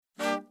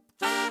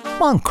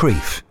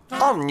Moncrief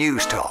on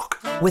News Talk.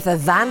 With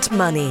Avant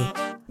Money.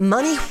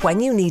 Money when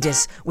you need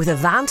it with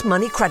Avant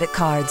Money credit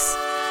cards.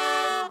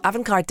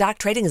 Avantcard DAC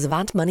trading as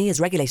Avant Money is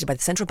regulated by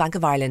the Central Bank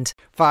of Ireland.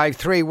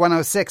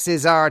 53106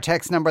 is our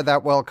text number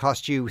that will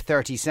cost you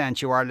 30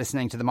 cents. You are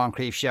listening to the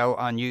Moncrief Show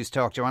on News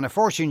Talk. Joanna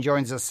Fortune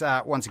joins us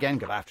once again.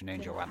 Good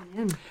afternoon, Joanna.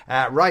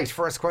 Right,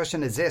 first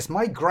question is this.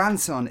 My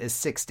grandson is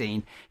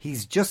 16.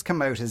 He's just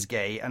come out as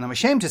gay, and I'm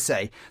ashamed to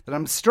say that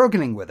I'm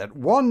struggling with it.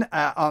 On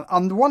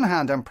the one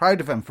hand, I'm proud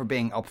of him for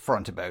being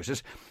upfront about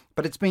it.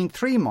 But it's been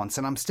 3 months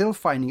and I'm still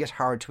finding it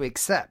hard to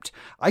accept.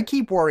 I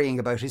keep worrying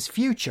about his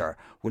future.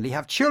 Will he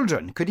have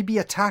children? Could he be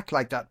attacked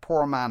like that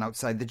poor man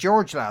outside the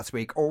George last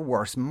week, or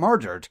worse,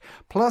 murdered?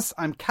 Plus,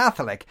 I'm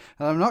Catholic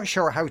and I'm not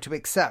sure how to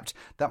accept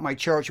that my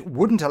church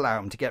wouldn't allow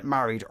him to get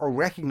married or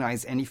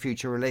recognise any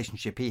future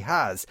relationship he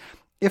has.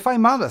 If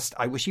I'm honest,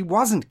 I wish he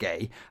wasn't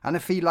gay, and I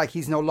feel like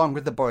he's no longer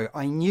the boy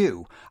I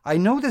knew. I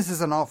know this is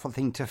an awful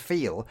thing to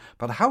feel,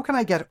 but how can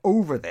I get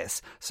over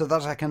this so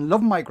that I can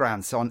love my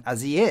grandson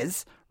as he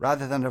is,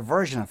 rather than a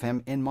version of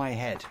him in my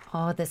head?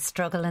 Oh, the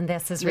struggle in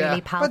this is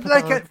really palpable.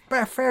 But like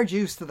a fair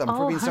dues to them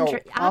for being so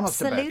honest about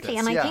this. Absolutely,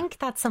 and I think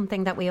that's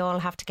something that we all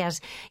have to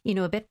get,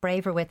 a bit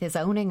braver with, is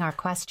owning our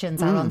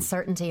questions, our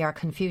uncertainty, our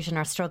confusion,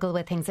 our struggle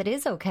with things. It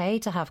is okay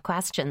to have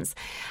questions.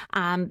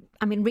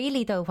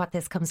 Really though, what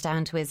this comes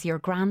down to is your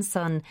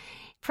grandson.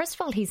 First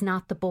of all, he's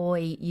not the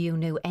boy you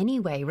knew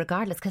anyway,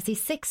 regardless, because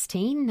he's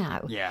 16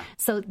 now. Yeah.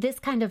 So this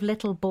kind of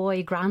little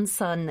boy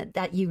grandson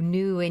that you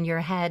knew in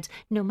your head,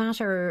 no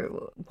matter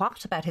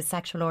what about his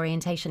sexual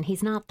orientation,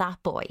 he's not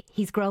that boy.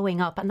 He's growing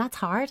up, and that's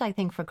hard, I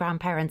think, for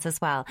grandparents as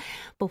well.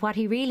 But what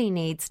he really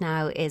needs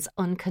now is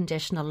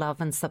unconditional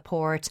love and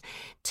support,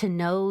 to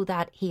know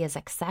that he is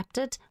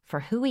accepted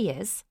for who he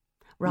is,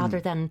 rather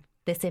than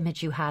this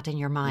image you had in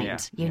your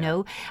mind,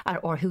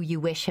 or who you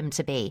wish him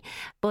to be.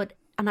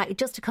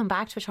 Just to come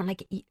back to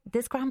it,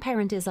 this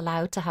grandparent is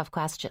allowed to have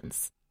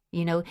questions,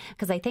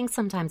 because I think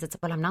sometimes it's,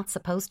 I'm not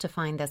supposed to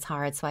find this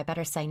hard, so I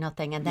better say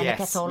nothing. And then it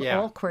gets all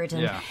awkward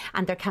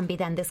and there can be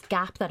then this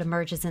gap that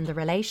emerges in the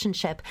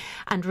relationship.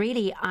 And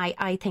really,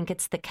 I think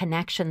it's the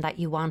connection that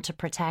you want to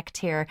protect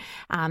here,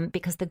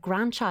 because the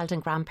grandchild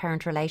and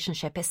grandparent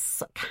relationship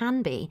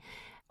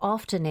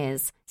often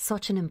is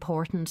such an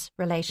important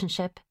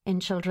relationship in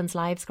children's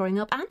lives growing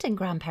up and in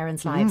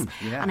grandparents' lives.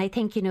 And I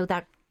think,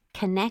 that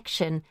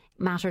connection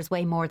matters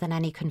way more than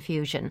any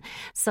confusion.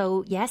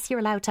 So yes, you're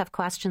allowed to have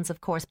questions,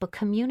 of course, but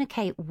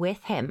communicate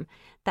with him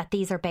that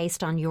these are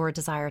based on your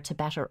desire to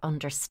better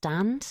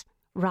understand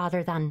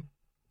rather than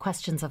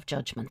questions of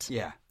judgment.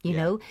 You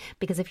know,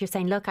 because if you're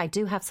saying, look, I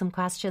do have some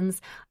questions,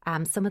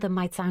 some of them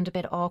might sound a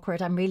bit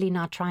awkward. I'm really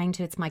not trying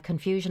to. It's my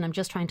confusion. I'm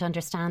just trying to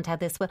understand how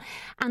this will.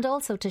 And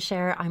also to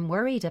share, I'm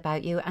worried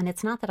about you. And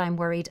it's not that I'm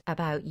worried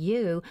about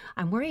you.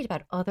 I'm worried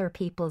about other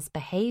people's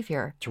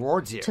behaviour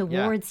towards you.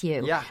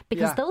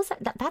 Because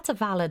that's a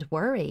valid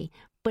worry,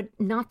 but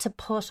not to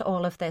put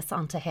all of this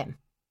onto him,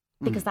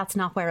 because that's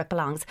not where it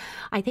belongs.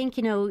 I think,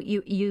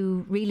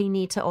 you really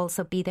need to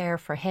also be there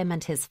for him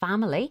and his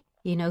family,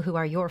 who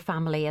are your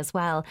family as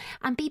well,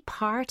 and be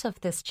part of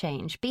this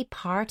change, be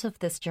part of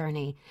this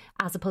journey,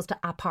 as opposed to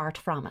apart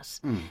from it.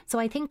 So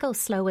I think go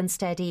slow and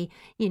steady,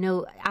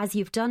 as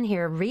you've done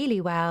here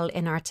really well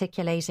in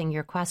articulating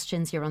your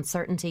questions, your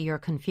uncertainty, your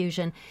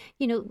confusion.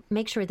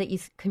 Make sure that you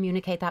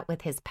communicate that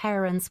with his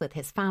parents, with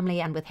his family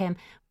and with him,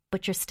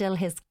 but you're still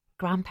his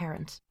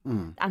grandparent,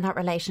 and that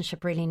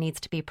relationship really needs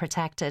to be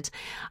protected.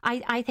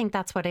 I think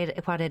that's what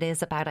it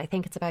is about. I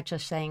think it's about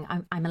just saying,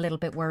 I'm a little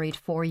bit worried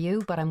for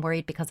you, but I'm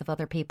worried because of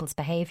other people's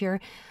behaviour.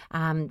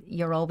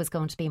 You're always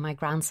going to be my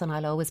grandson.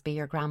 I'll always be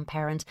your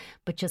grandparent,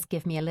 but just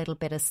give me a little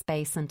bit of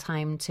space and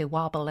time to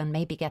wobble and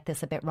maybe get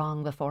this a bit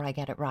wrong before I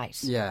get it right.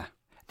 Yeah.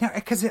 Now,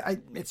 because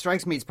it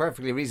strikes me it's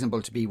perfectly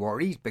reasonable to be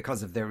worried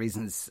because of the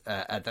reasons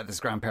that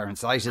this grandparent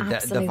cited,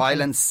 the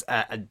violence,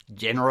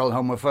 general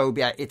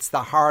homophobia. It's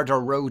the harder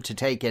road to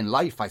take in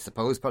life, I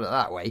suppose, put it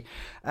that way.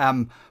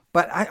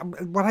 But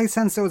what I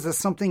sense though is there's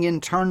something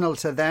internal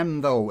to them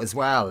though as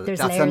well. There's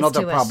that's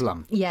another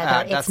problem.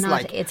 Yeah, it's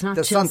not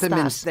there's just something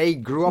that. They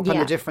grew up in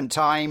a different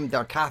time.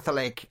 They're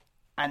Catholic,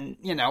 and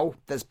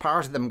there's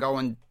part of them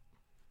going,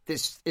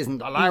 this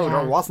isn't allowed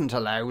or wasn't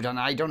allowed, and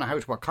I don't know how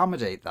to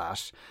accommodate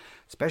that.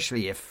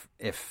 Especially if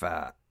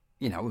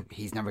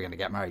he's never going to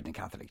get married in a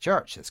Catholic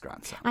church, his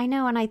grandson. I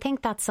know, and I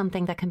think that's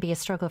something that can be a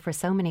struggle for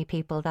so many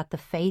people, that the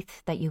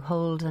faith that you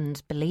hold and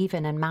believe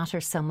in and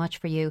matters so much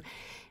for you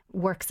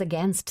works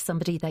against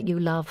somebody that you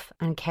love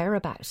and care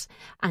about.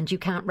 And you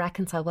can't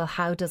reconcile,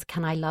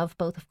 can I love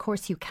both? Of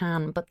course you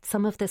can, but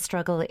some of the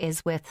struggle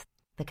is with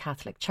the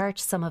Catholic Church.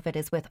 Some of it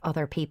is with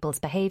other people's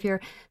behaviour.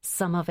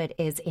 Some of it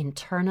is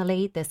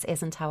internally. This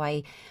isn't how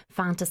I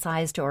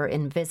fantasized or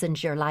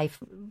envisioned your life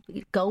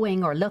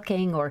going or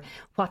looking, or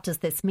what does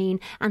this mean?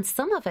 And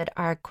some of it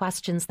are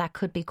questions that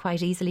could be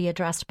quite easily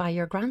addressed by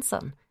your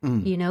grandson,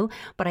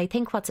 But I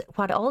think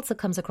what also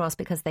comes across,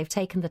 because they've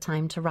taken the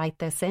time to write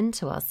this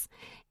into us,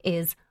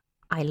 is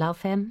I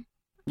love him.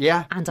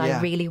 Yeah. And I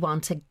really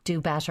want to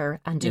do better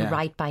and do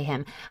right by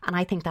him. And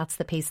I think that's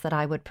the piece that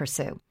I would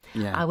pursue.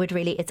 Yeah. I would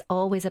really, it's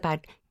always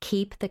about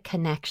keep the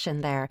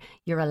connection there.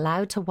 You're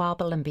allowed to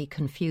wobble and be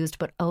confused,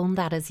 but own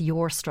that as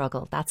your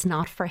struggle. That's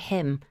not for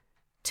him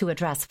to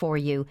address for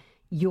you.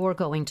 You're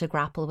going to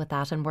grapple with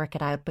that and work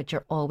it out, but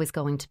you're always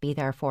going to be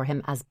there for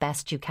him as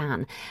best you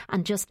can.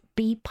 And just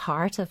be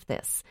part of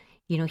this.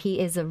 You know, he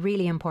is a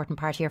really important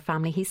part of your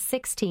family. He's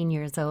 16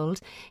 years old.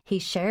 He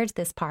shared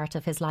this part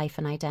of his life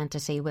and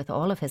identity with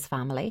all of his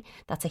family.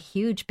 That's a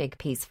huge, big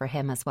piece for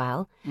him as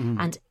well.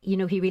 And, you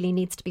know, he really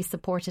needs to be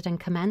supported and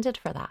commended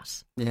for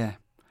that. Yeah.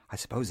 I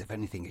suppose, if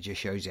anything, it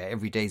just shows you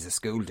every day's a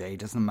school day. It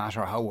doesn't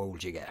matter how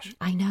old you get.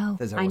 I know.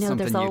 There's I know. something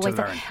There's new always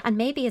to learn. And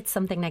maybe it's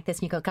something like this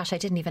and you go, gosh, I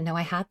didn't even know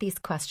I had these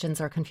questions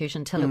or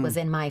confusion till it was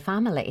in my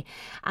family.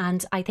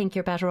 And I think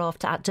you're better off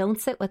to don't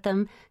sit with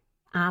them,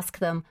 ask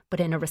them,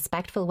 but in a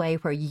respectful way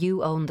where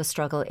you own the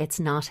struggle. It's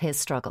not his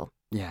struggle.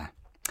 Yeah.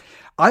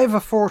 I have a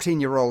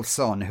 14-year-old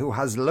son who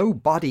has low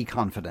body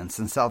confidence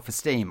and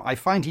self-esteem. I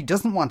find he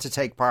doesn't want to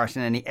take part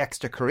in any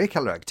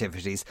extracurricular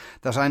activities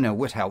that I know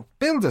would help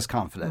build his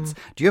confidence.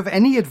 Do you have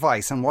any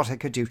advice on what I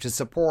could do to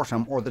support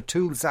him or the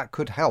tools that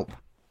could help?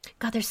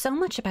 God, there's so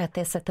much about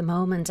this at the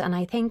moment. And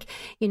I think,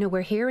 you know,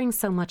 we're hearing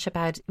so much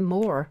about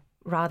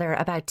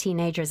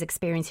teenagers'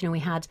 experience. You know, we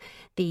had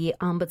the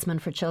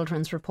Ombudsman for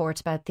Children's report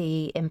about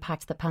the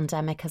impact the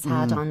pandemic has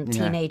had on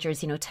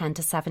teenagers, you know, 10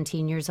 to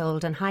 17 years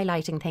old, and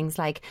highlighting things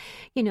like,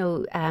 you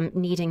know,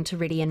 needing to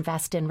really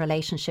invest in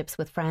relationships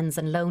with friends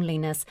and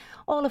loneliness,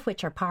 all of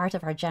which are part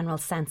of our general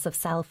sense of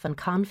self and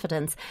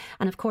confidence.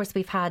 And of course,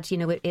 we've had, you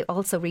know, it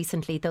also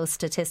recently those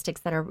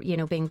statistics that are, you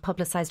know, being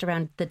publicised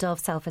around the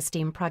Dove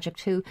Self-Esteem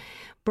Project, who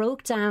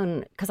broke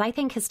down, because I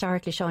think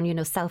historically, Sean, you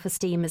know,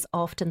 self-esteem is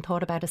often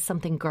thought about as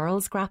something girls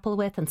grapple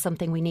with and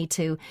something we need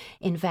to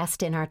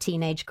invest in our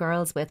teenage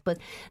girls with. But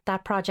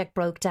that project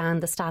broke down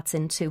the stats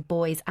into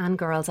boys and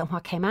girls. And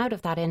what came out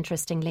of that,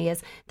 interestingly,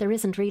 is there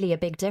isn't really a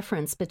big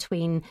difference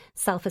between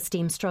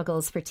self-esteem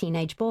struggles for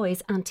teenage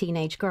boys and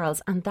teenage girls.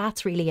 And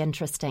that's really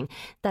interesting.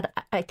 That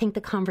I think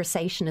the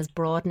conversation is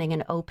broadening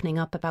and opening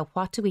up about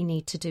what do we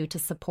need to do to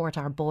support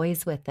our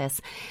boys with this.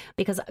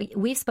 Because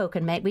we've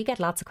spoken, we get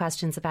lots of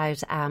questions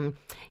about,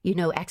 you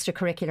know,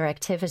 extracurricular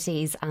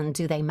activities and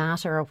do they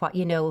matter, or what,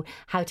 you know,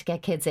 how to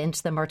get kids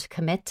into them or to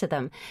commit to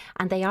them.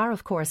 And they are,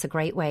 of course, a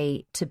great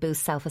way to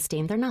boost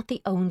self-esteem. They're not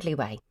the only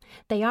way.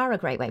 They are a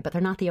great way, but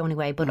they're not the only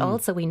way. But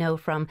also we know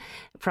from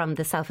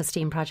the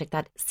Self-Esteem Project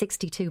that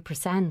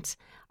 62%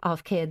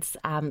 of kids,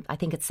 I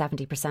think it's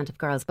 70% of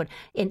girls, but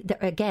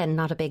again,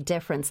 not a big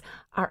difference,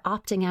 are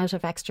opting out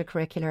of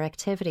extracurricular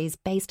activities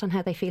based on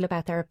how they feel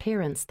about their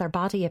appearance, their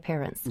body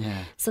appearance.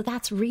 Yeah. So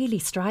that's really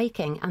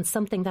striking and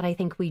something that I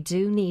think we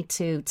do need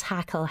to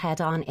tackle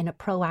head on in a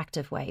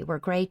proactive way. We're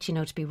great, you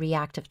know, to be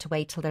reactive, to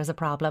wait till there's a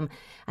problem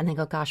and then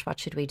go, gosh, what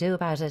should we do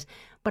about it?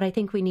 But I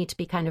think we need to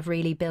be kind of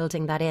really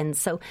building that in.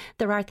 So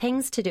there are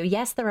things to do.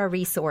 Yes, there are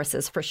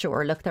resources for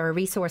sure. Look, there are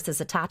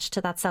resources attached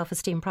to that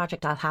Self-Esteem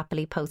Project. I'll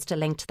happily post a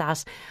link to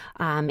that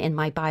in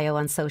my bio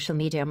on social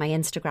media, my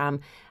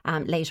Instagram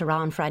later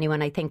on for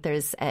anyone. I think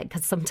there's,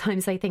 because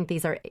sometimes I think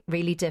these are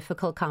really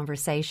difficult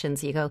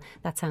conversations. You go,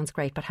 that sounds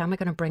great, but how am I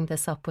going to bring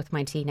this up with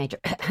my teenager?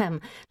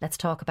 Let's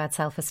talk about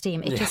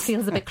self-esteem. It just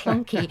feels a bit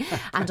clunky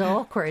and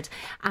awkward.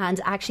 And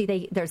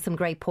actually, there's some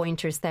great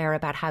pointers there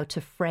about how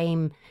to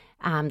frame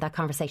that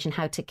conversation,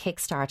 how to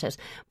kickstart it.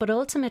 But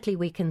ultimately,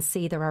 we can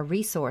see there are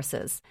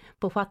resources.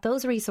 But what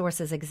those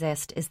resources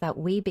exist is that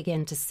we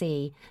begin to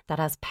see that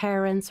as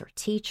parents or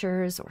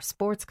teachers or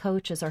sports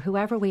coaches or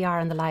whoever we are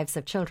in the lives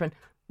of children,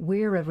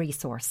 we're a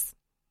resource.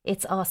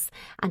 It's us,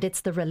 and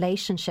it's the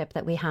relationship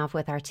that we have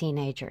with our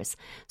teenagers.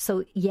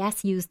 So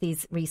yes, use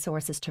these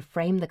resources to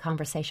frame the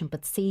conversation,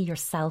 but see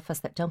yourself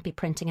as that. Don't be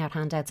printing out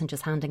handouts and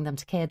just handing them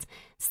to kids.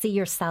 See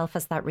yourself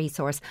as that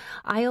resource.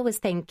 I always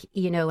think,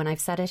 you know, and I've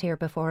said it here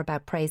before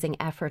about praising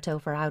effort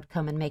over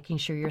outcome and making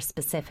sure you're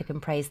specific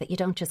in praise, that you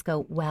don't just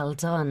go, well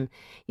done.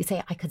 You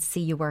say, I could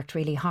see you worked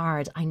really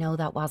hard. I know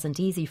that wasn't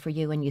easy for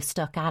you and you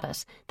stuck at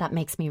it. That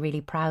makes me really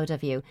proud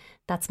of you.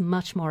 That's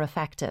much more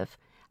effective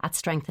at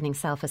strengthening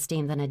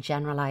self-esteem than a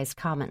generalised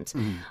comment.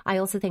 I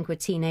also think with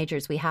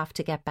teenagers, we have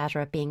to get better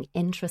at being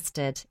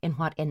interested in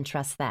what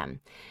interests them.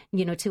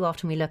 You know, too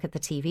often we look at the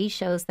TV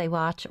shows they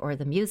watch or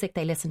the music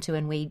they listen to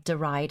and we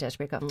deride it.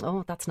 We're going,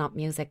 oh, that's not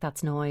music,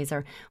 that's noise,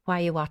 or why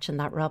are you watching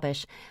that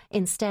rubbish?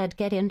 Instead,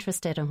 get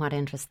interested in what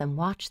interests them.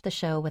 Watch the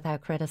show without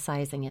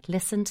criticising it.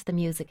 Listen to the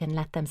music and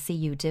let them see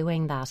you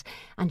doing that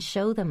and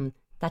show them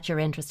that you're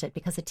interested,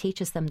 because it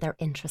teaches them they're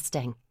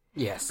interesting.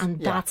 Yes. And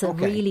that's a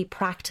really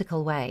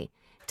practical way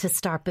to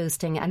start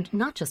boosting, and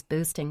not just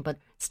boosting, but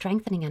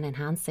strengthening and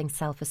enhancing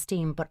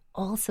self-esteem, but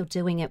also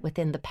doing it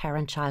within the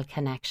parent-child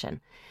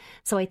connection.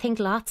 So I think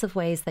lots of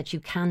ways that you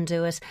can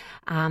do it.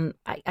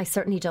 I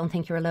certainly don't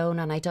think you're alone,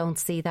 and I don't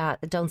say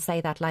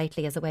that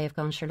lightly as a way of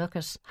going, sure, look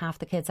at half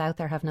the kids out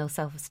there have no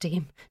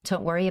self-esteem.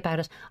 Don't worry about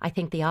it. I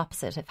think the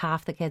opposite. If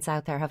half the kids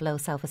out there have low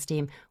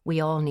self-esteem, we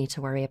all need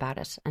to worry about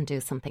it and do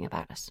something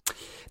about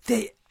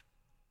it.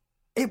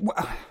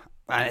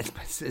 and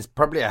it's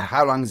probably a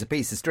how long is a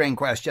piece of string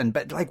question,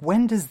 but like,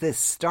 when does this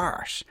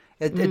start?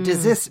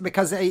 Does this,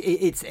 because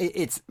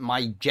it's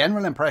my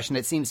general impression,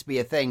 it seems to be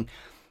a thing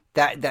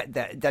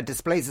that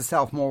displays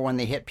itself more when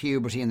they hit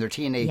puberty in their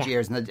teenage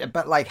years.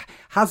 But like,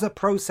 has a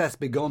process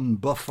begun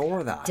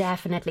before that?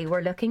 Definitely.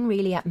 We're looking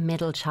really at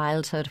middle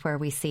childhood where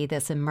we see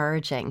this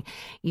emerging,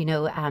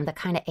 the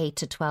kind of 8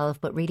 to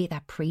 12, but really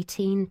that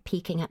preteen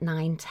peaking at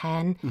 9,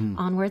 10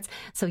 onwards.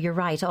 So you're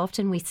right.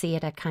 Often we see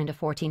it at kind of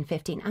 14,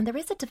 15. And there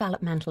is a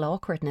developmental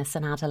awkwardness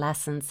in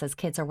adolescence as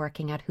kids are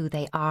working out who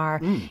they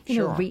are,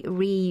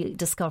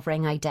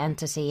 rediscovering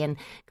identity and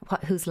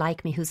who's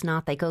like me, who's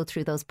not. They go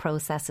through those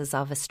processes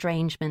of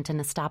estrangement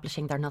and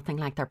establishing they're nothing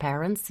like their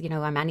parents.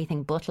 I'm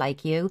anything but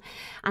like you.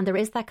 And there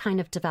is that kind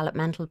of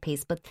developmental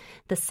piece, but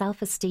the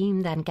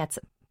self-esteem then gets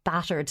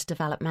battered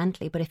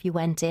developmentally. But if you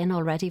went in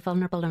already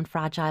vulnerable and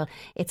fragile,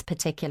 it's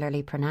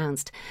particularly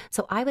pronounced.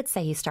 So I would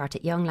say you start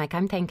it young. Like,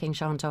 I'm thinking,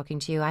 Sean, talking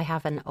to you, I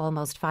have an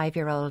almost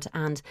 5-year-old,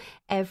 and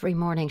every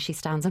morning she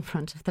stands in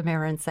front of the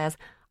mirror and says,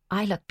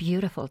 I look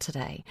beautiful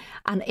today.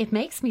 And it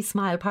makes me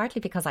smile,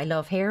 partly because I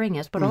love hearing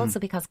it, but also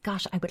because,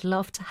 gosh, I would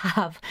love to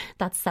have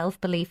that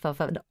self-belief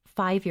of a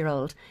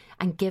 5-year-old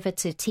and give it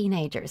to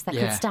teenagers that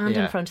could stand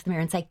in front of the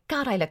mirror and say,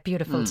 God, I look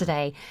beautiful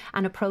today,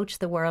 and approach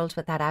the world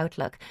with that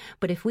outlook.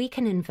 But if we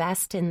can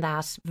invest in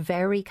that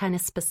very kind of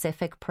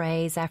specific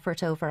praise,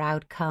 effort over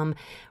outcome,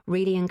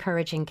 really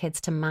encouraging kids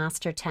to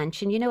master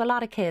tension. A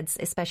lot of kids,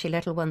 especially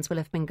little ones, will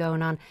have been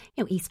going on,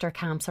 Easter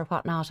camps or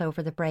whatnot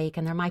over the break,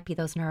 and there might be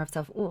those nerves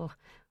of,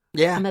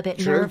 I'm a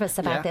bit nervous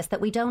about this,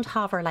 that we don't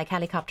hover like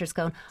helicopters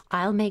going,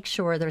 I'll make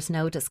sure there's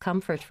no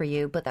discomfort for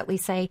you, but that we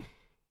say,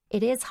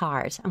 it is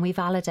hard, and we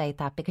validate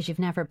that because you've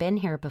never been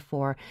here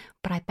before,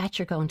 but I bet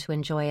you're going to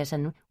enjoy it,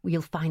 and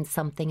you'll find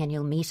something and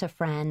you'll meet a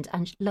friend,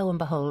 and lo and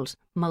behold,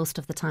 most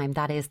of the time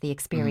that is the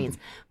experience.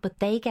 But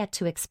they get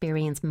to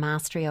experience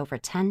mastery over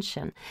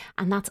tension,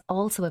 and that's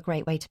also a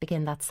great way to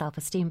begin that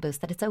self-esteem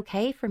boost, that it's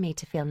okay for me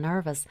to feel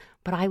nervous,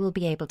 but I will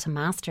be able to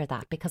master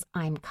that because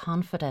I'm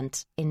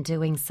confident in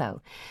doing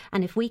so.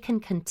 And if we can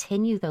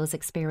continue those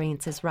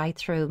experiences right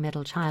through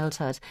middle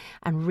childhood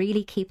and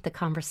really keep the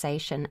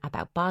conversation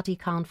about body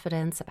confidence,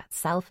 about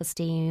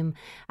self-esteem,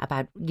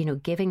 about,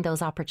 giving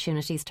those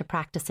opportunities to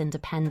practice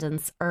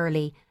independence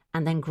early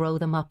and then grow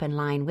them up in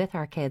line with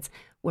our kids,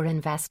 we're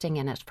investing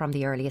in it from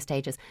the earliest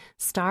stages.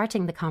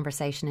 Starting the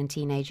conversation in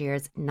teenage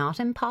years, not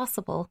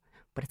impossible,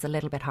 but it's a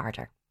little bit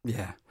harder.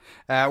 Yeah.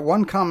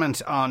 One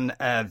comment on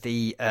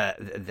the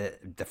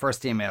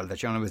first email that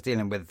Jonah was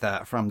dealing with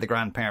from the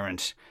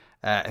grandparent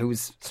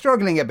who's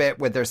struggling a bit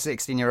with their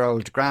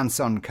 16-year-old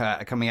grandson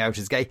coming out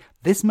as gay.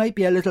 This might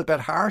be a little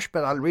bit harsh,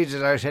 but I'll read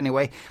it out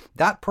anyway.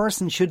 That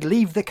person should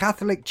leave the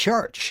Catholic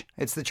Church.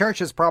 It's the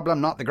church's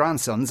problem, not the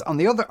grandson's. On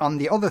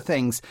the other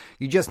things,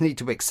 you just need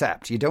to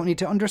accept. You don't need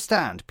to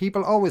understand.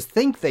 People always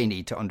think they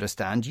need to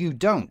understand. You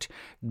don't.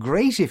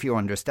 Great if you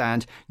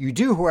understand. You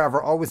do, however,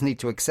 always need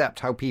to accept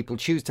how people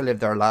choose to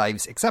live their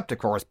lives, except, of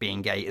course,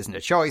 being gay isn't a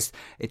choice.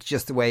 It's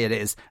just the way it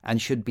is and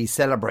should be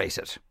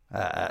celebrated,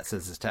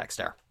 says this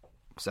texter.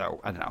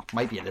 So, I don't know,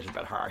 might be a little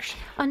bit harsh.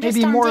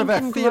 Understanding maybe more of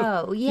can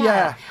grow.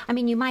 Yeah. I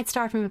mean, you might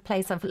start from a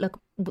place of, look,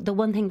 the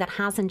one thing that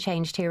hasn't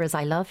changed here is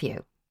I love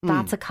you.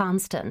 That's a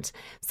constant.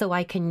 So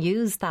I can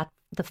use that,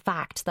 the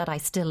fact that I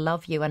still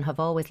love you and have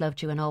always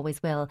loved you and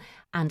always will,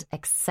 and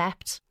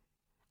accept.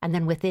 And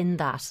then within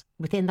that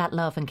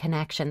love and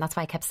connection, that's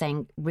why I kept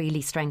saying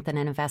really strengthen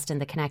and invest in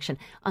the connection.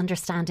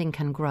 Understanding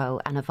can grow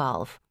and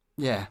evolve.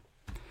 Yeah.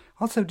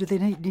 Also, do they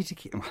need to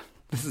keep...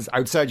 This is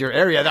outside your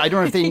area. I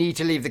don't know if they need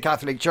to leave the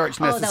Catholic Church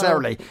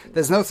necessarily.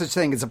 There's no such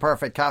thing as a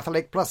perfect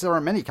Catholic. Plus, there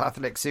are many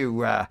Catholics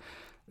who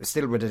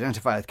still would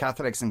identify as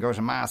Catholics and go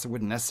to Mass and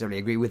wouldn't necessarily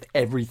agree with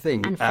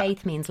everything. And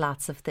faith means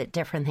lots of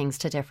different things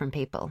to different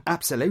people.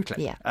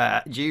 Absolutely.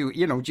 Yeah. Do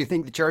you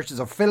think the churches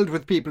are filled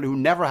with people who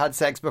never had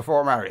sex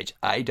before marriage?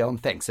 I don't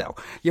think so.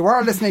 You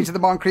are listening to the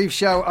Moncrief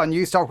Show on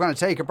News Talk. We're going to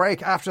take a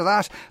break. After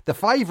that, the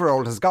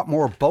 5-year-old has got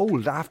more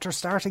bold after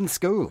starting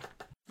school.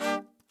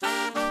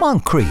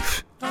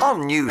 Moncrief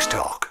on News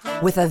Talk.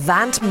 With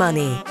Avant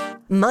Money.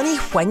 Money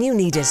when you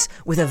need it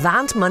with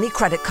Avant Money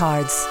credit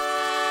cards.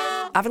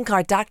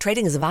 Avantcard DAC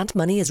trading as Avant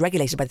Money is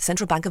regulated by the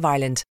Central Bank of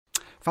Ireland.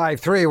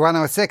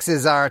 53106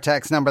 is our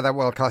text number that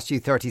will cost you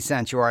 30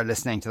 cents. You are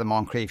listening to the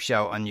Moncrief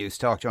Show on News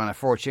Talk. Joanna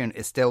Fortune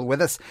is still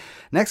with us.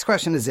 Next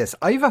question is this.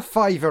 I have a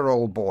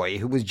 5-year-old boy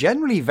who was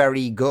generally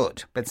very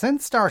good, but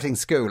since starting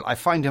school I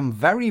find him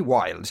very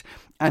wild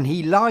and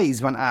he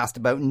lies when asked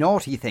about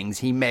naughty things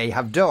he may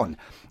have done.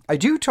 I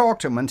do talk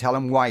to him and tell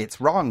him why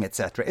it's wrong,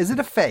 etc. Is it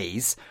a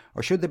phase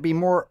or should there be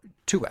more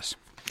to it?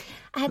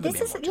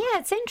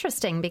 It's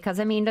interesting because,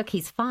 I mean, look,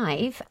 he's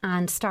 5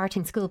 and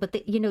starting school, but,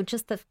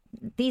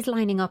 these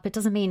lining up, it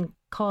doesn't mean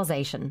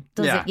causation,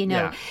 does it? You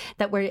know,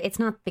 that it's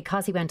not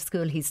because he went to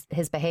school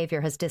his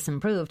behaviour has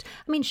disimproved.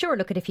 I mean, sure,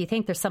 look, if you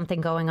think there's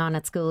something going on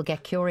at school,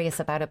 get curious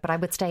about it, but I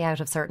would stay out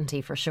of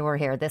certainty for sure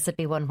here. This would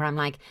be one where I'm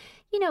like,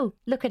 you know,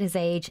 look at his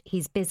age,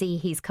 he's busy,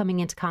 he's coming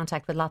into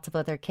contact with lots of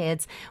other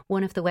kids.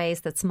 One of the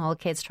ways that small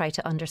kids try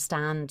to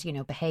understand, you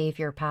know,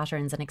 behaviour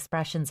patterns and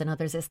expressions in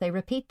others is they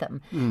repeat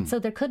them. So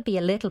there could be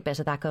a little bit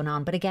of that going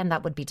on, but again,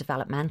 that would be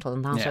developmental,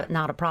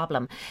 not a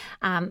problem.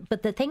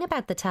 But the thing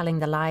about the telling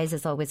the lies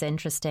is always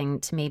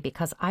interesting to me,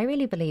 because I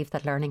really believe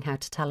that learning how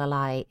to tell a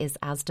lie is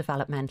as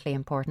developmentally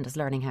important as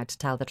learning how to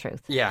tell the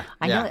truth.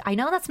 I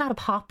know that's not a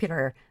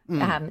popular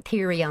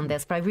theory on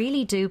this, but I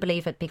really do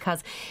believe it,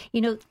 because, you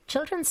know,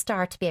 children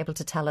start to be able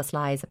to tell us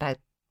lies about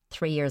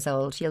 3 years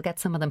old. You'll get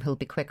some of them who'll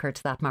be quicker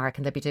to that mark,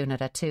 and they'll be doing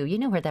it at 2. You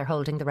know, where they're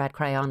holding the red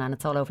crayon and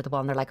it's all over the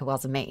wall and they're like, it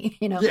wasn't me.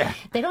 You know,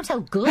 they don't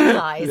tell good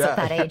lies at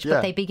that age,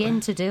 but they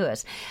begin to do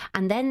it.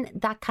 And then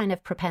that kind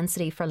of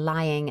propensity for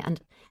lying and,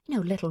 you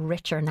know, little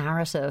richer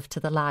narrative to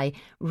the lie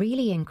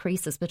really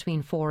increases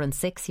between 4 and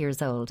 6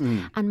 years old.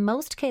 And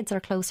most kids are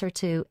closer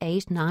to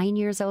 8, 9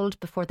 years old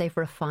before they've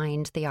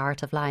refined the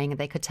art of lying, and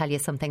they could tell you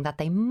something that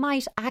they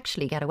might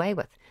actually get away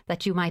with,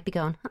 that you might be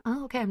going,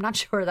 oh, okay, I'm not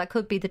sure, that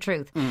could be the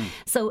truth.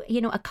 So,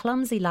 you know, a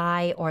clumsy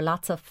lie or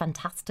lots of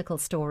fantastical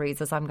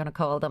stories, as I'm going to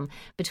call them,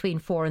 between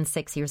 4 and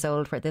 6 years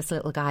old, where this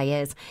little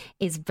guy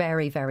is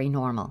very, very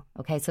normal.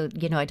 Okay, so,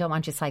 you know, I don't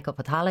want you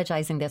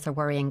psychopathologizing this or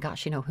worrying,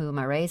 gosh, you know, who am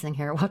I raising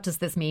here? What does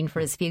this mean for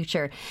his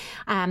future?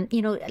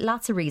 You know,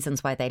 lots of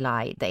reasons why they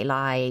lie. They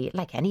lie,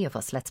 like any of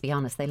us, let's be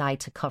honest, they lie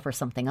to cover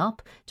something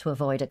up, to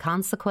avoid a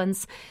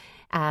consequence.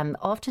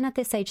 Often at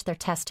this age, they're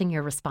testing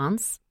your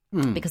response.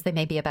 Because they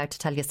may be about to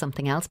tell you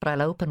something else, but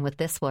I'll open with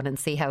this one and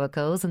see how it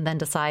goes and then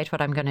decide what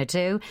I'm going to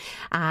do.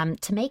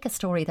 To make a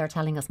story they're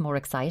telling us more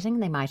exciting,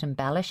 they might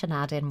embellish and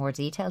add in more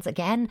details.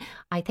 Again,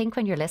 I think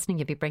when you're listening,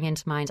 you'll be bringing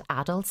to mind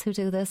adults who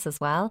do this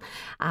as well.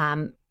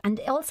 And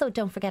also,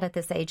 don't forget, at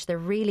this age, they're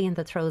really in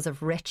the throes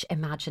of rich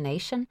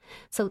imagination.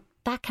 So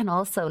that can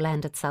also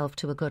lend itself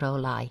to a good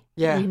old lie,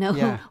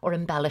 or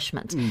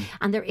embellishment.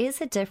 And there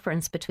is a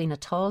difference between a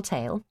tall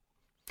tale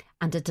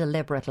and a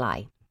deliberate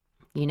lie.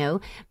 You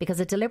know, because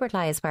a deliberate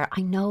lie is where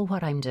I know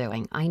what I'm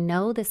doing. I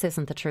know this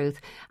isn't the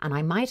truth, and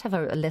I might have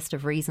a list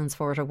of reasons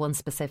for it or one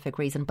specific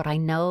reason, but I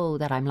know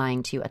that I'm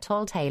lying to you. A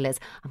tall tale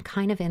is I'm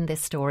kind of in this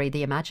story.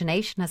 The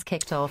imagination has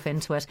kicked off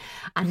into it,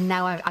 and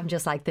now I'm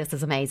just like, this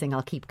is amazing.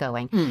 I'll keep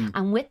going.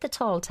 And with the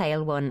tall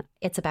tale one,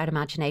 it's about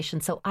imagination.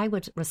 So I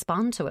would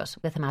respond to it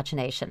with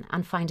imagination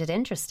and find it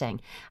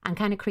interesting and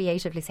kind of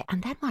creatively say,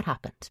 and then what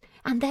happened?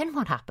 And then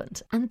what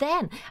happened? And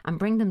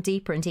bring them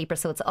deeper and deeper.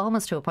 So it's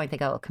almost to a point they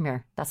go, oh, come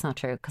here, that's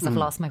not true, because I've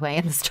lost my way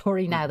in the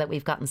story now that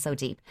we've gotten so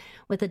deep.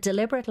 With a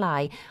deliberate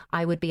lie,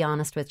 I would be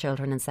honest with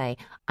children and say,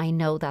 I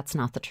know that's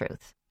not the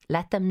truth.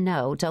 Let them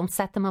know. Don't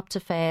set them up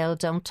to fail.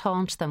 Don't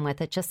taunt them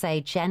with it. Just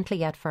say gently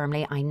yet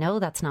firmly, I know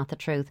that's not the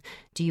truth.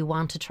 Do you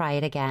want to try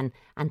it again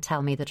and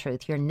tell me the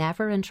truth? You're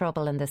never in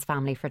trouble in this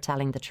family for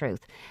telling the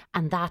truth.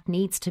 And that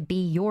needs to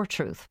be your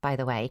truth, by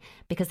the way,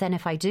 because then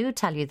if I do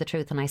tell you the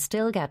truth and I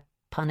still get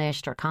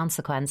punished or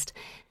consequenced,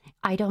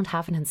 I don't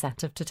have an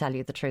incentive to tell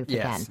you the truth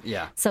again.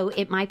 So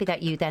it might be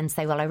that you then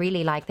say, well, I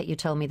really like that you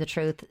told me the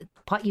truth.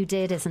 What you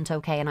did isn't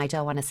okay and I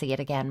don't want to see it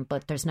again,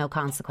 but there's no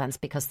consequence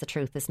because the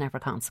truth is never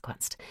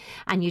consequenced.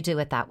 And you do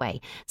it that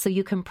way. So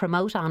you can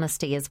promote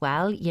honesty as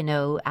well, you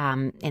know,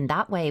 in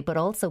that way, but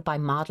also by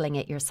modelling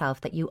it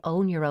yourself, that you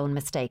own your own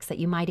mistakes, that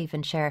you might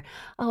even share,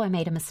 oh, I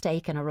made a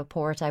mistake in a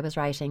report I was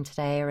writing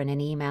today or in an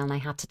email and I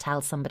had to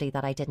tell somebody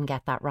that I didn't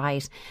get that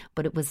right,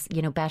 but it was,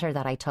 you know, better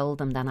that I told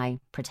them than I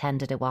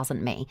pretended it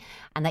wasn't me.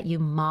 And that you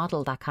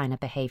model that kind of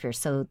behaviour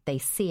so they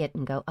see it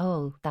and go,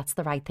 oh, that's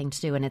the right thing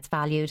to do and it's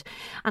valued.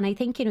 And I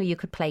think, you know, you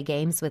could play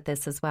games with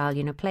this as well.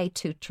 You know, play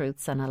 2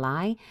 truths and a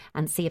lie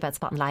and see about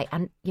spot and lie.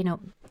 And, you know,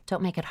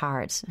 don't make it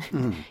hard.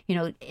 You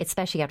know,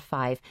 especially at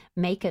 5,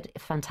 make it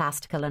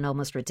fantastical and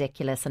almost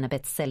ridiculous and a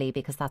bit silly,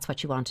 because that's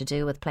what you want to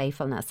do with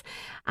playfulness.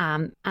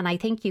 And I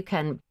think you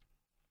can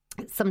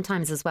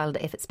sometimes as well,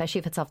 especially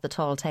if it's of the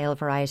tall tale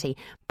variety,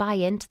 buy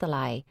into the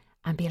lie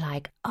and be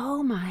like,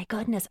 oh my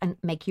goodness, and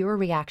make your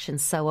reaction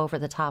so over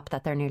the top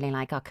that they're nearly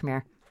like, oh, come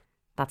here,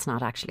 that's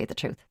not actually the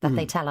truth, that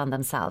they tell on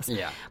themselves.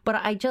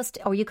 But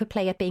or you could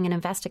play at being an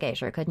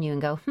investigator, couldn't you,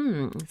 and go,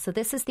 so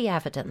this is the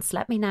evidence.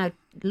 Let me now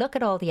look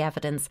at all the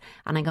evidence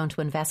and I'm going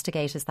to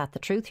investigate. Is that the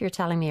truth you're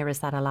telling me or is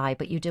that a lie?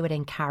 But you do it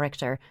in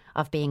character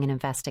of being an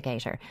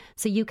investigator.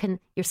 So you're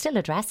still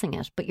addressing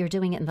it, but you're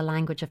doing it in the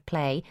language of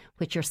play,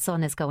 which your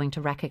son is going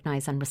to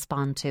recognise and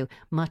respond to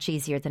much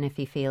easier than if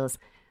he feels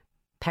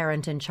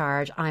parent in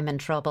charge, I'm in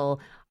trouble,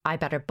 I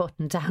better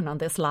button down on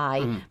this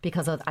lie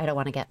because I don't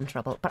want to get in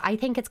trouble. But I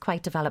think it's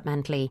quite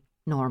developmentally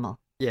normal.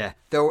 Yeah,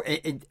 though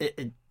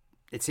it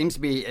seems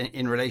to be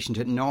in relation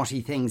to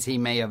naughty things he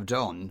may have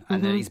done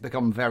and then he's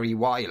become very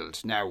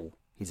wild. Now,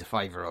 he's a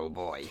 5-year-old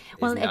boy.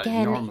 Well, Isn't that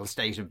again, a normal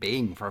state of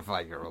being for a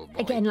 5-year-old boy?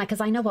 Again, like,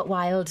 because I know what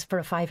wild for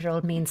a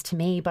 5-year-old means to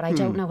me, but I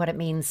don't know what it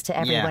means to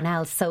everyone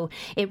else. So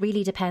it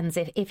really depends.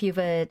 If you've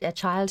a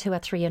child who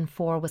at 3 and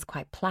 4 was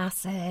quite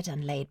placid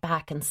and laid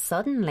back, and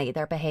suddenly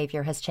their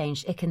behaviour has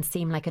changed, it can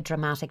seem like a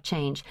dramatic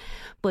change.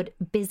 But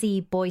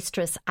busy,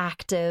 boisterous,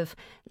 active,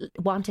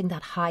 wanting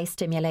that high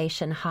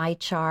stimulation, high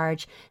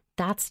charge,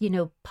 that's,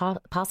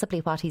 possibly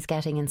what he's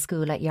getting in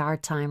school at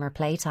yard time or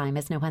playtime,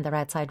 isn't it? When they're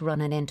outside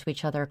running into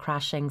each other,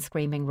 crashing,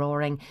 screaming,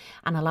 roaring,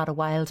 and a lot of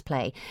wild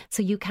play.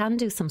 So you can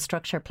do some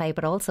structured play,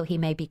 but also he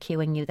may be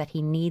cueing you that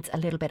he needs a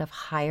little bit of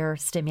higher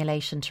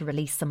stimulation to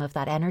release some of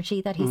that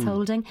energy that he's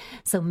holding.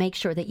 So make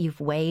sure that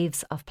you've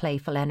waves of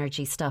playful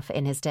energy stuff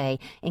in his day,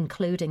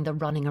 including the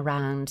running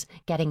around,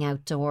 getting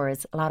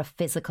outdoors, a lot of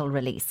physical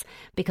release.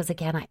 Because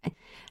again,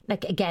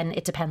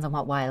 it depends on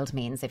what wild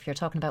means. If you're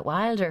talking about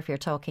wild, or if you're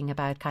talking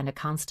about kind of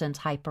constant,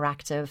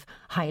 hyperactive,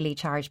 highly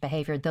charged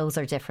behaviour, those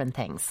are different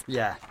things.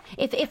 Yeah.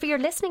 If you're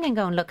listening and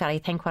going, look, I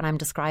think what I'm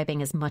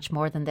describing is much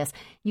more than this,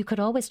 you could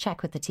always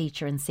check with the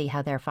teacher and see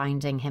how they're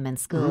finding him in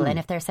school. And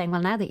if they're saying,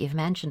 well, now that you've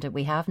mentioned it,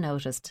 we have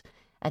noticed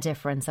a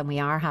difference and we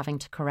are having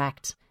to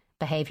correct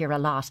behaviour a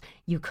lot,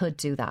 you could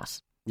do that.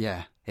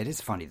 Yeah, it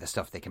is funny the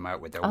stuff they come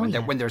out with, though.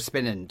 When they're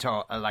spinning,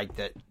 like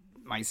that.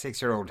 My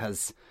 6-year-old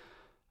has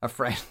a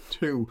friend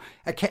who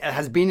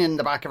has been in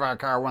the back of our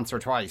car once or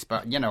twice,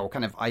 but,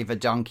 kind of I've a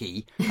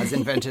donkey, has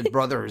invented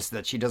brothers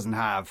that she doesn't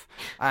have.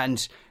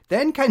 And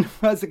then kind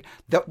of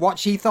what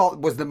she thought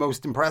was the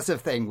most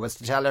impressive thing was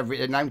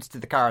to announce to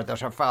the car that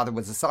her father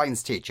was a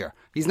science teacher.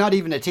 He's not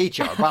even a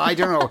teacher, but I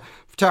don't know.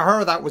 To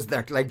her, that was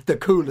the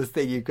coolest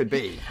thing you could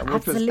be,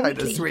 which was kind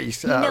of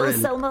sweet. You know really.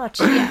 So much.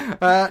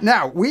 Yeah.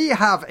 Now, we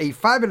have a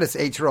fabulous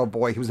 8-year-old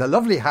boy who's a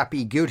lovely,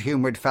 happy,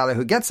 good-humoured fella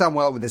who gets on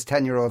well with his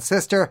 10-year-old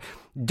sister,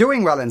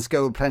 doing well in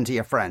school, plenty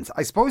of friends.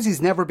 I suppose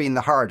he's never been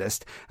the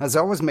hardest, has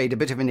always made a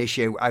bit of an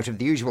issue out of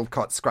the usual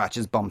cuts,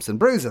 scratches, bumps and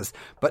bruises,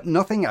 but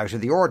nothing out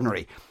of the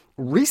ordinary.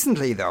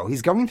 Recently, though,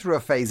 he's going through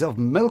a phase of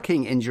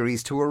milking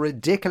injuries to a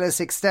ridiculous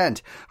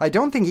extent. I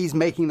don't think he's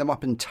making them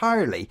up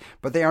entirely,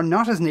 but they are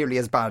not as nearly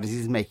as bad as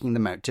he's making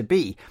them out to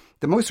be.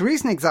 The most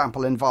recent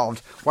example involved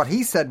what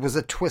he said was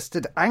a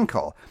twisted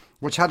ankle,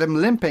 which had him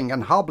limping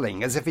and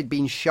hobbling as if he'd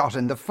been shot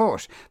in the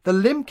foot. The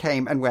limp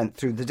came and went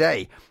through the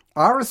day.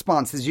 Our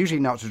response is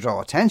usually not to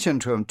draw attention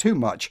to him too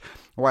much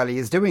while he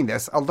is doing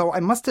this, although I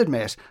must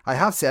admit I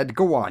have said,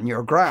 go on,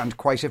 you're grand,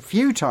 quite a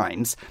few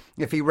times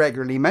if he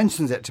regularly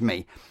mentions it to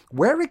me.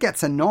 Where it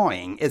gets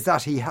annoying is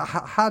that he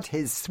had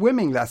his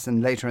swimming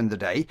lesson later in the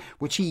day,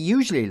 which he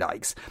usually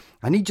likes,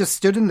 and he just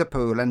stood in the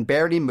pool and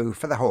barely moved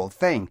for the whole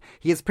thing.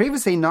 He has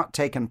previously not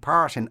taken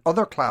part in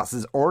other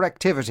classes or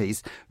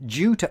activities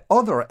due to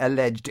other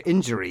alleged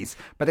injuries,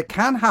 but it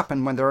can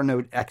happen when there are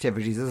no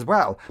activities as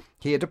well.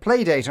 He had a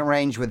play date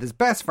arranged with his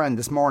best friend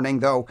this morning,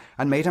 though,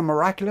 and made a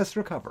miraculous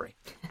recovery.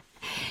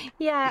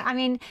 Yeah, I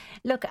mean,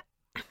 look,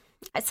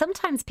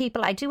 sometimes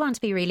I do want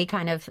to be really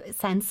kind of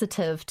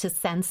sensitive to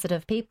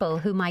sensitive people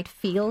who might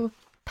feel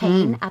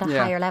pain at a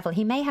higher level.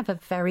 He may have a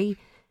very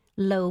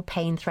low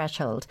pain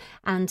threshold.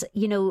 And,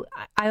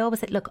 I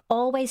always say, look,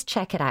 always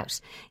check it out.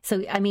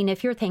 So, I mean,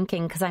 if you're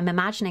thinking, because I'm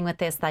imagining with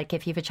this, like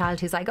if you have a child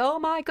who's like, oh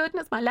my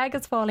goodness, my leg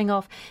is falling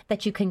off,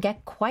 that you can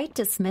get quite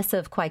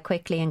dismissive quite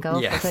quickly and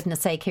go, for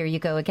goodness sake, here you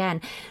go again.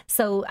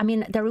 So, I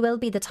mean, there will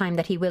be the time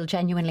that he will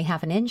genuinely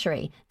have an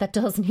injury that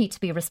does need to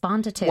be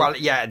responded to. Well,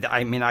 yeah,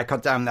 I mean, I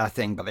cut down that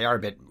thing, but they are a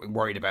bit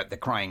worried about the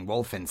crying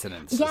wolf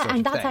incidents. Yeah,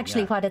 and that's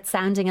actually what it's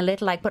sounding a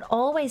little like, but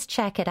always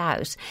check it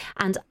out.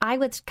 And I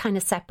would kind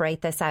of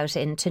separate this out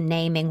into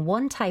naming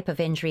one type of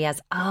injury as,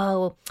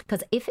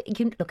 because if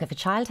a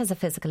child has a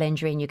physical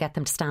injury and you get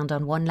them to stand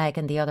on one leg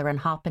and the other and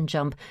hop and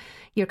jump,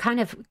 you're kind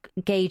of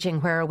gauging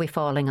where are we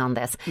falling on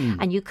this.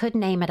 And you could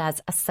name it as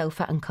a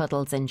sofa and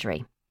cuddles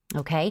injury.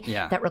 Okay,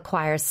 that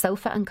requires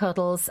sofa and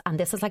cuddles, and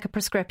this is like a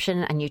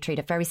prescription, and you treat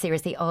it very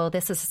seriously. Oh,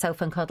 this is a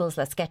sofa and cuddles.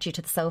 Let's get you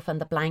to the sofa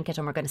and the blanket,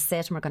 and we're going to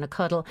sit and we're going to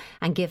cuddle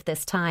and give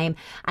this time.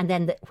 And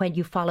then when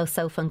you follow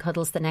sofa and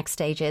cuddles, the next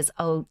stage is,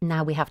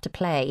 now we have to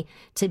play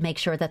to make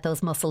sure that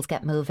those muscles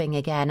get moving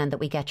again and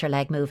that we get your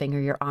leg moving or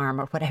your arm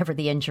or whatever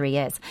the injury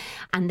is.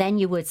 And then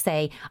you would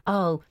say,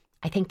 I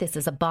think this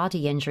is a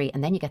body injury,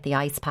 and then you get the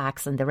ice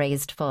packs and the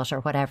raised foot or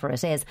whatever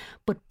it is.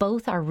 But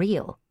both are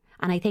real.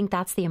 And I think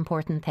that's the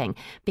important thing,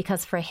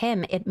 because for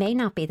him, it may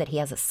not be that he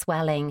has a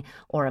swelling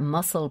or a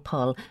muscle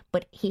pull,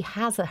 but he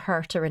has a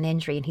hurt or an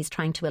injury and he's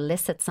trying to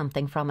elicit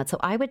something from it. So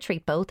I would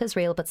treat both as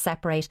real, but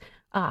separate,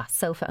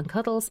 sofa and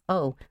cuddles,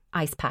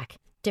 ice pack.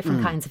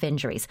 Different kinds of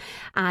injuries.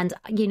 And,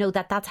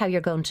 that's how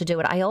you're going to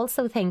do it. I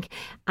also think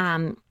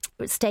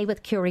stay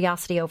with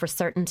curiosity over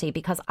certainty,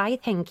 because I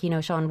think,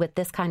 Sean, with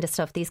this kind of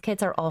stuff, these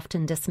kids are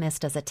often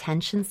dismissed as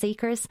attention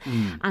seekers.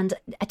 And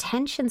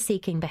attention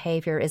seeking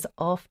behaviour is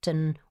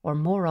often, or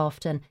more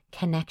often,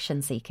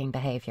 connection seeking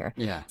behaviour.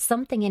 Yeah.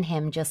 Something in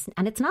him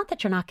and it's not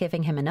that you're not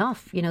giving him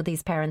enough,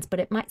 these parents,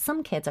 but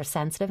some kids are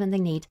sensitive and they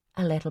need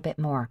a little bit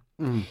more.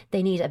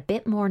 They need a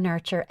bit more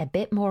nurture, a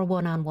bit more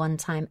one-on-one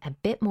time, a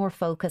bit more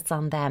focus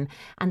on them,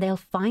 and they'll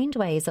find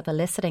ways of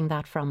eliciting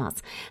that from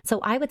us. So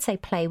I would say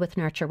play with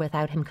nurture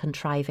without him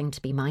contriving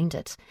to be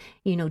minded.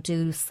 You know,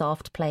 do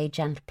soft play,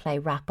 gentle play,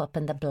 wrap up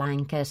in the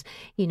blanket,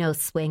 you know,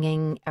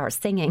 swinging or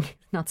singing,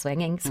 not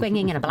swinging,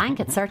 swinging in a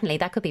blanket, certainly,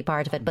 that could be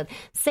part of it, but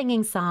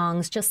singing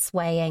songs, just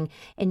swaying,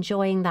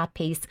 enjoying that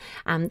piece.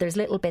 There's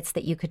little bits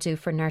that you could do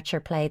for nurture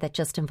play that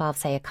just involve,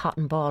 say, a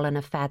cotton ball and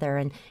a feather,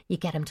 and you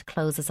get him to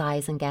close his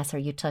eyes and guess, are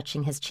you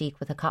touching his cheek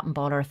with a cotton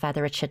ball or a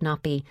feather? It should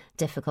not be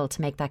difficult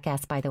to make that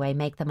guess, by the way.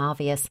 Make them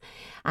obvious.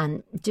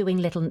 And doing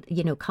little,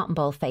 you know, cotton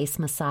ball face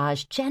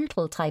massage,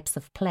 gentle types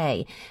of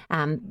play,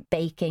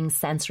 baking,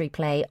 sensory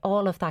play,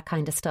 all of that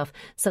kind of stuff,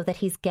 so that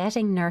he's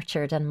getting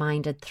nurtured and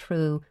minded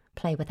through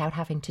play without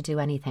having to do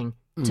anything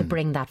to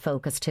bring that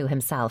focus to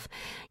himself.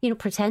 You know,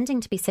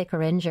 pretending to be sick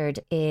or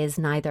injured is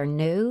neither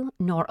new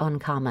nor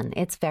uncommon.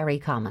 It's very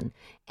common.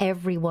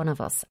 Every one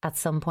of us at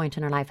some point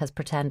in our life has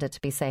pretended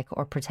to be sick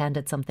or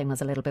pretended something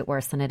was a little bit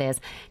worse than it is,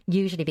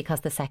 usually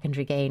because the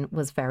secondary gain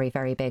was very,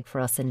 very big for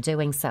us in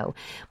doing so.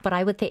 But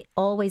I would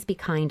always be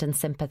kind and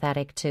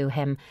sympathetic to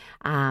him.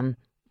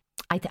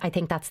 I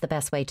think that's the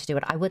best way to do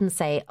it. I wouldn't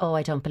say, oh,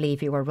 I don't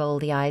believe you, or roll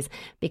the eyes,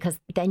 because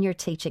then you're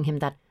teaching him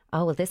that,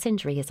 oh, well, this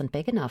injury isn't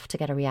big enough to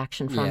get a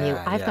reaction from you.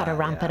 I've got to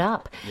ramp it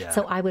up. Yeah.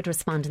 So I would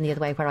respond in the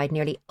other way, where I'd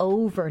nearly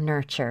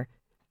over-nurture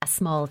a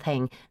small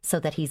thing so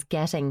that he's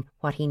getting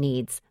what he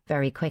needs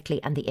very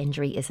quickly and the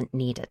injury isn't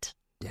needed.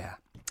 Yeah.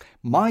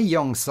 My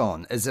young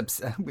son is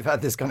we've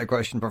had this kind of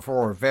question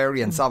before,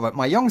 variants of it.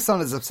 My young son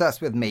is obsessed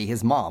with me,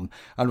 his mom,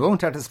 and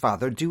won't let his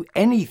father do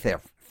anything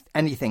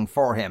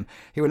for him.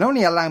 He will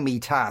only allow me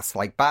tasks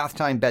like bath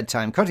time,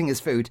 bedtime, cutting his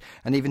food,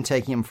 and even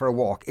taking him for a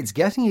walk. It's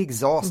getting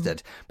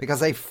exhausted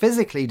because I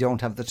physically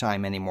don't have the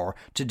time anymore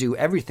to do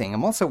everything.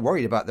 I'm also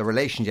worried about the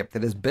relationship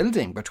that is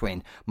building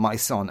between my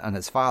son and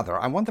his father.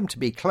 I want them to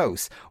be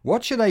close.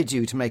 What should I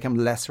do to make him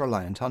less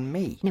reliant on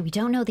me? Now, we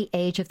don't know the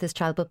age of this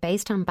child, but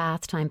based on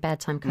bath time,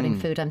 bedtime, cutting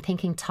food, I'm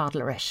thinking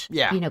toddlerish.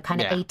 Yeah. You know,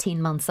 kind of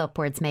 18 months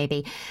upwards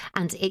maybe.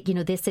 And, you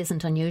know, this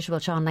isn't unusual,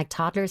 Sean. Like,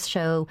 toddlers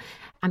show,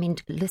 I mean,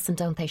 listen,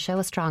 don't they show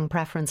a strong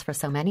preference for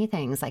so many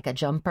things, like a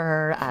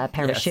jumper, a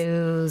pair of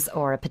shoes,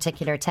 or a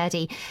particular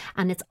teddy.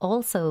 And it's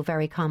also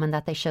very common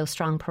that they show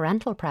strong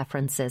parental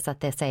preferences at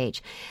this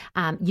age,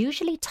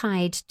 usually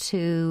tied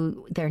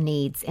to their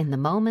needs in the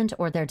moment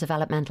or their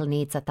developmental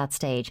needs at that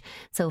stage.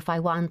 So if I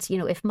want, you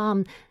know, if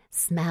mom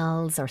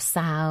smells or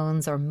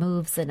sounds or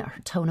moves in her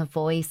tone of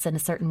voice in a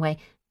certain way,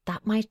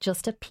 that might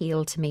just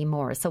appeal to me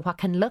more. So what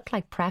can look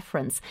like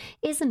preference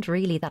isn't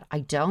really that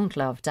I don't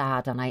love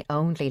dad and I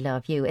only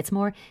love you. It's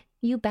more,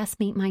 you best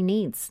meet my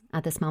needs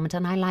at this moment,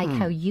 and I like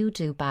how you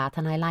do bath,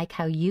 and I like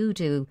how you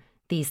do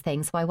these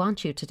things, so I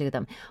want you to do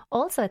them.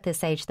 Also at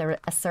this age, they're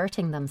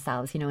asserting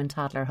themselves, you know, in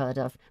toddlerhood,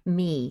 of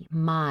me,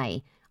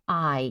 my,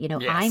 I, you know,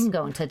 I'm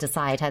going to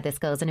decide how this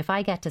goes. And if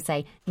I get to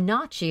say,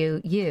 not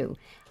you, you,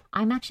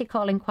 I'm actually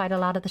calling quite a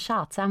lot of the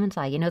shots, haven't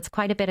I? You know, it's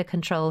quite a bit of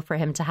control for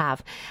him to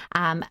have.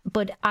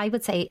 But I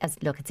would say,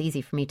 look, it's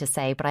easy for me to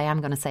say, but I am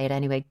going to say it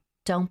anyway,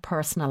 don't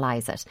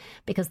personalise it,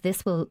 because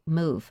this will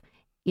move.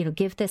 You know,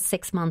 give this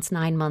 6 months,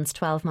 9 months,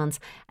 12 months,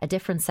 a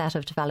different set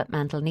of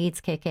developmental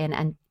needs kick in,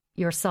 and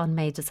your son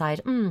may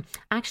decide,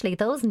 actually,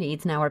 those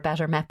needs now are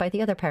better met by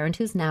the other parent,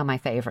 who's now my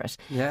favourite.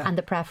 Yeah. And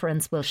the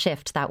preference will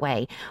shift that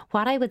way.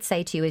 What I would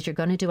say to you is you're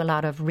going to do a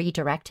lot of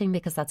redirecting,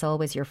 because that's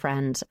always your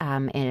friend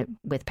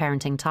with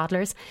parenting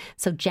toddlers.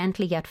 So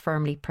gently yet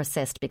firmly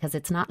persist, because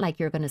it's not like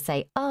you're going to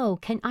say, oh,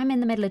 I'm in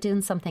the middle of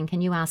doing something.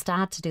 Can you ask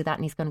dad to do that?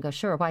 And he's going to go,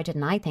 sure, why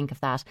didn't I think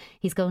of that?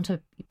 He's going to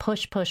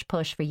push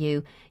for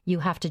you. You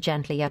have to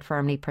gently yet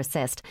firmly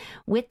persist.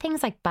 With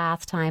things like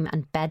bath time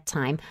and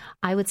bedtime,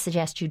 I would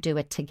suggest you do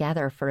it together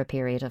for a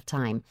period of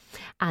time,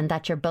 and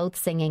that you're both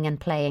singing and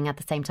playing at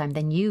the same time.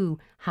 Then you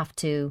have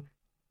to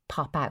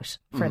pop out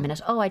for a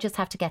minute. Oh, I just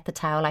have to get the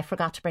towel. I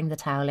forgot to bring the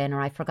towel in, or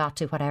I forgot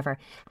to whatever.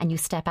 And you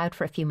step out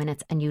for a few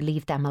minutes and you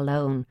leave them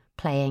alone,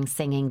 playing,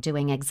 singing,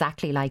 doing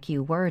exactly like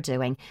you were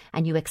doing.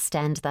 And you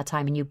extend that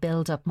time and you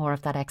build up more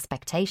of that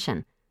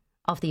expectation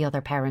of the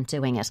other parent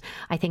doing it.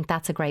 I think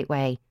that's a great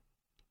way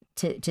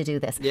to do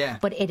this. Yeah.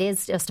 But it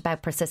is just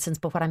about persistence.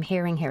 But what I'm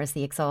hearing here is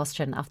the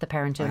exhaustion of the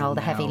parent doing all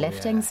the heavy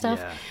lifting stuff.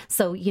 Yeah.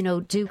 So, you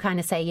know, do kind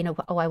of say, you know,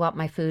 oh, I want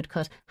my food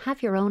cut.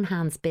 Have your own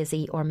hands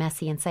busy or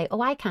messy and say,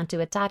 oh, I can't do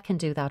it. Dad can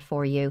do that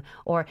for you.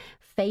 Or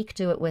fake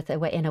do it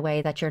in a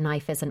way that your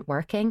knife isn't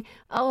working.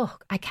 Oh,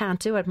 I can't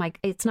do it.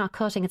 It's not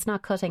cutting.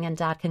 And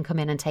dad can come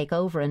in and take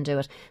over and do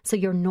it. So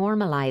you're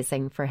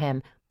normalising for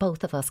him.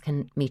 Both of us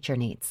can meet your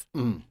needs.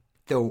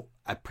 Though,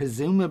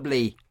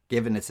 presumably,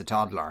 given it's a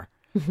toddler,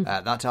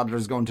 that toddler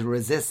is going to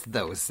resist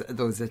those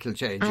little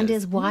changes. And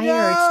is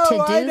wired to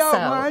do I don't so.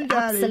 want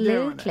Daddy doing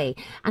Absolutely.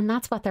 And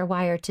that's what they're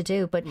wired to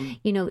do. But,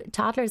 you know,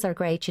 toddlers are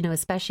great, you know,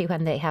 especially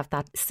when they have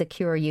that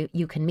secure,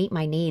 you can meet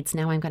my needs.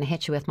 Now I'm going to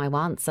hit you with my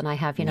wants. And I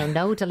have, you know,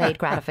 no delayed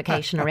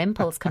gratification or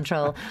impulse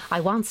control.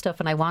 I want stuff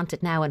and I want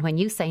it now. And when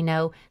you say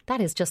no,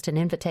 that is just an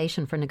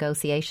invitation for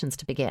negotiations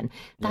to begin.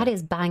 That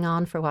is bang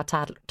on for what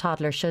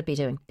toddlers should be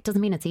doing. It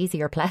doesn't mean it's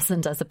easy or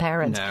pleasant as a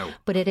parent,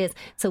 but it is.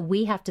 So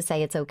we have to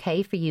say it's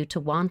okay for you to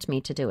want me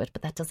to do it,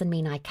 but that doesn't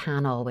mean I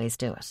can always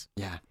do it.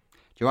 Yeah.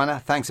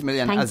 Joanna, thanks a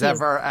million. Thank as you.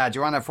 ever,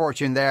 Joanna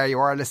Fortune there. You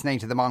are listening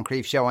to the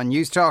Moncrief Show on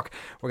News Talk.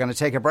 We're going to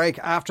take a break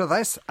after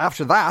this.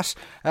 After that,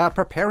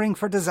 preparing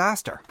for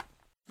disaster.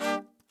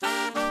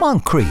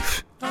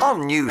 Moncrief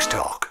on News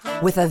Talk.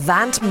 With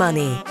Avant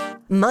Money.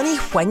 Money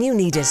when you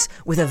need it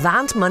with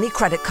Avant Money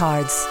credit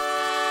cards.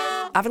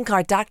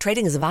 Avantcard DAC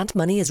trading as Avant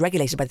Money is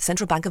regulated by the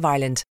Central Bank of Ireland.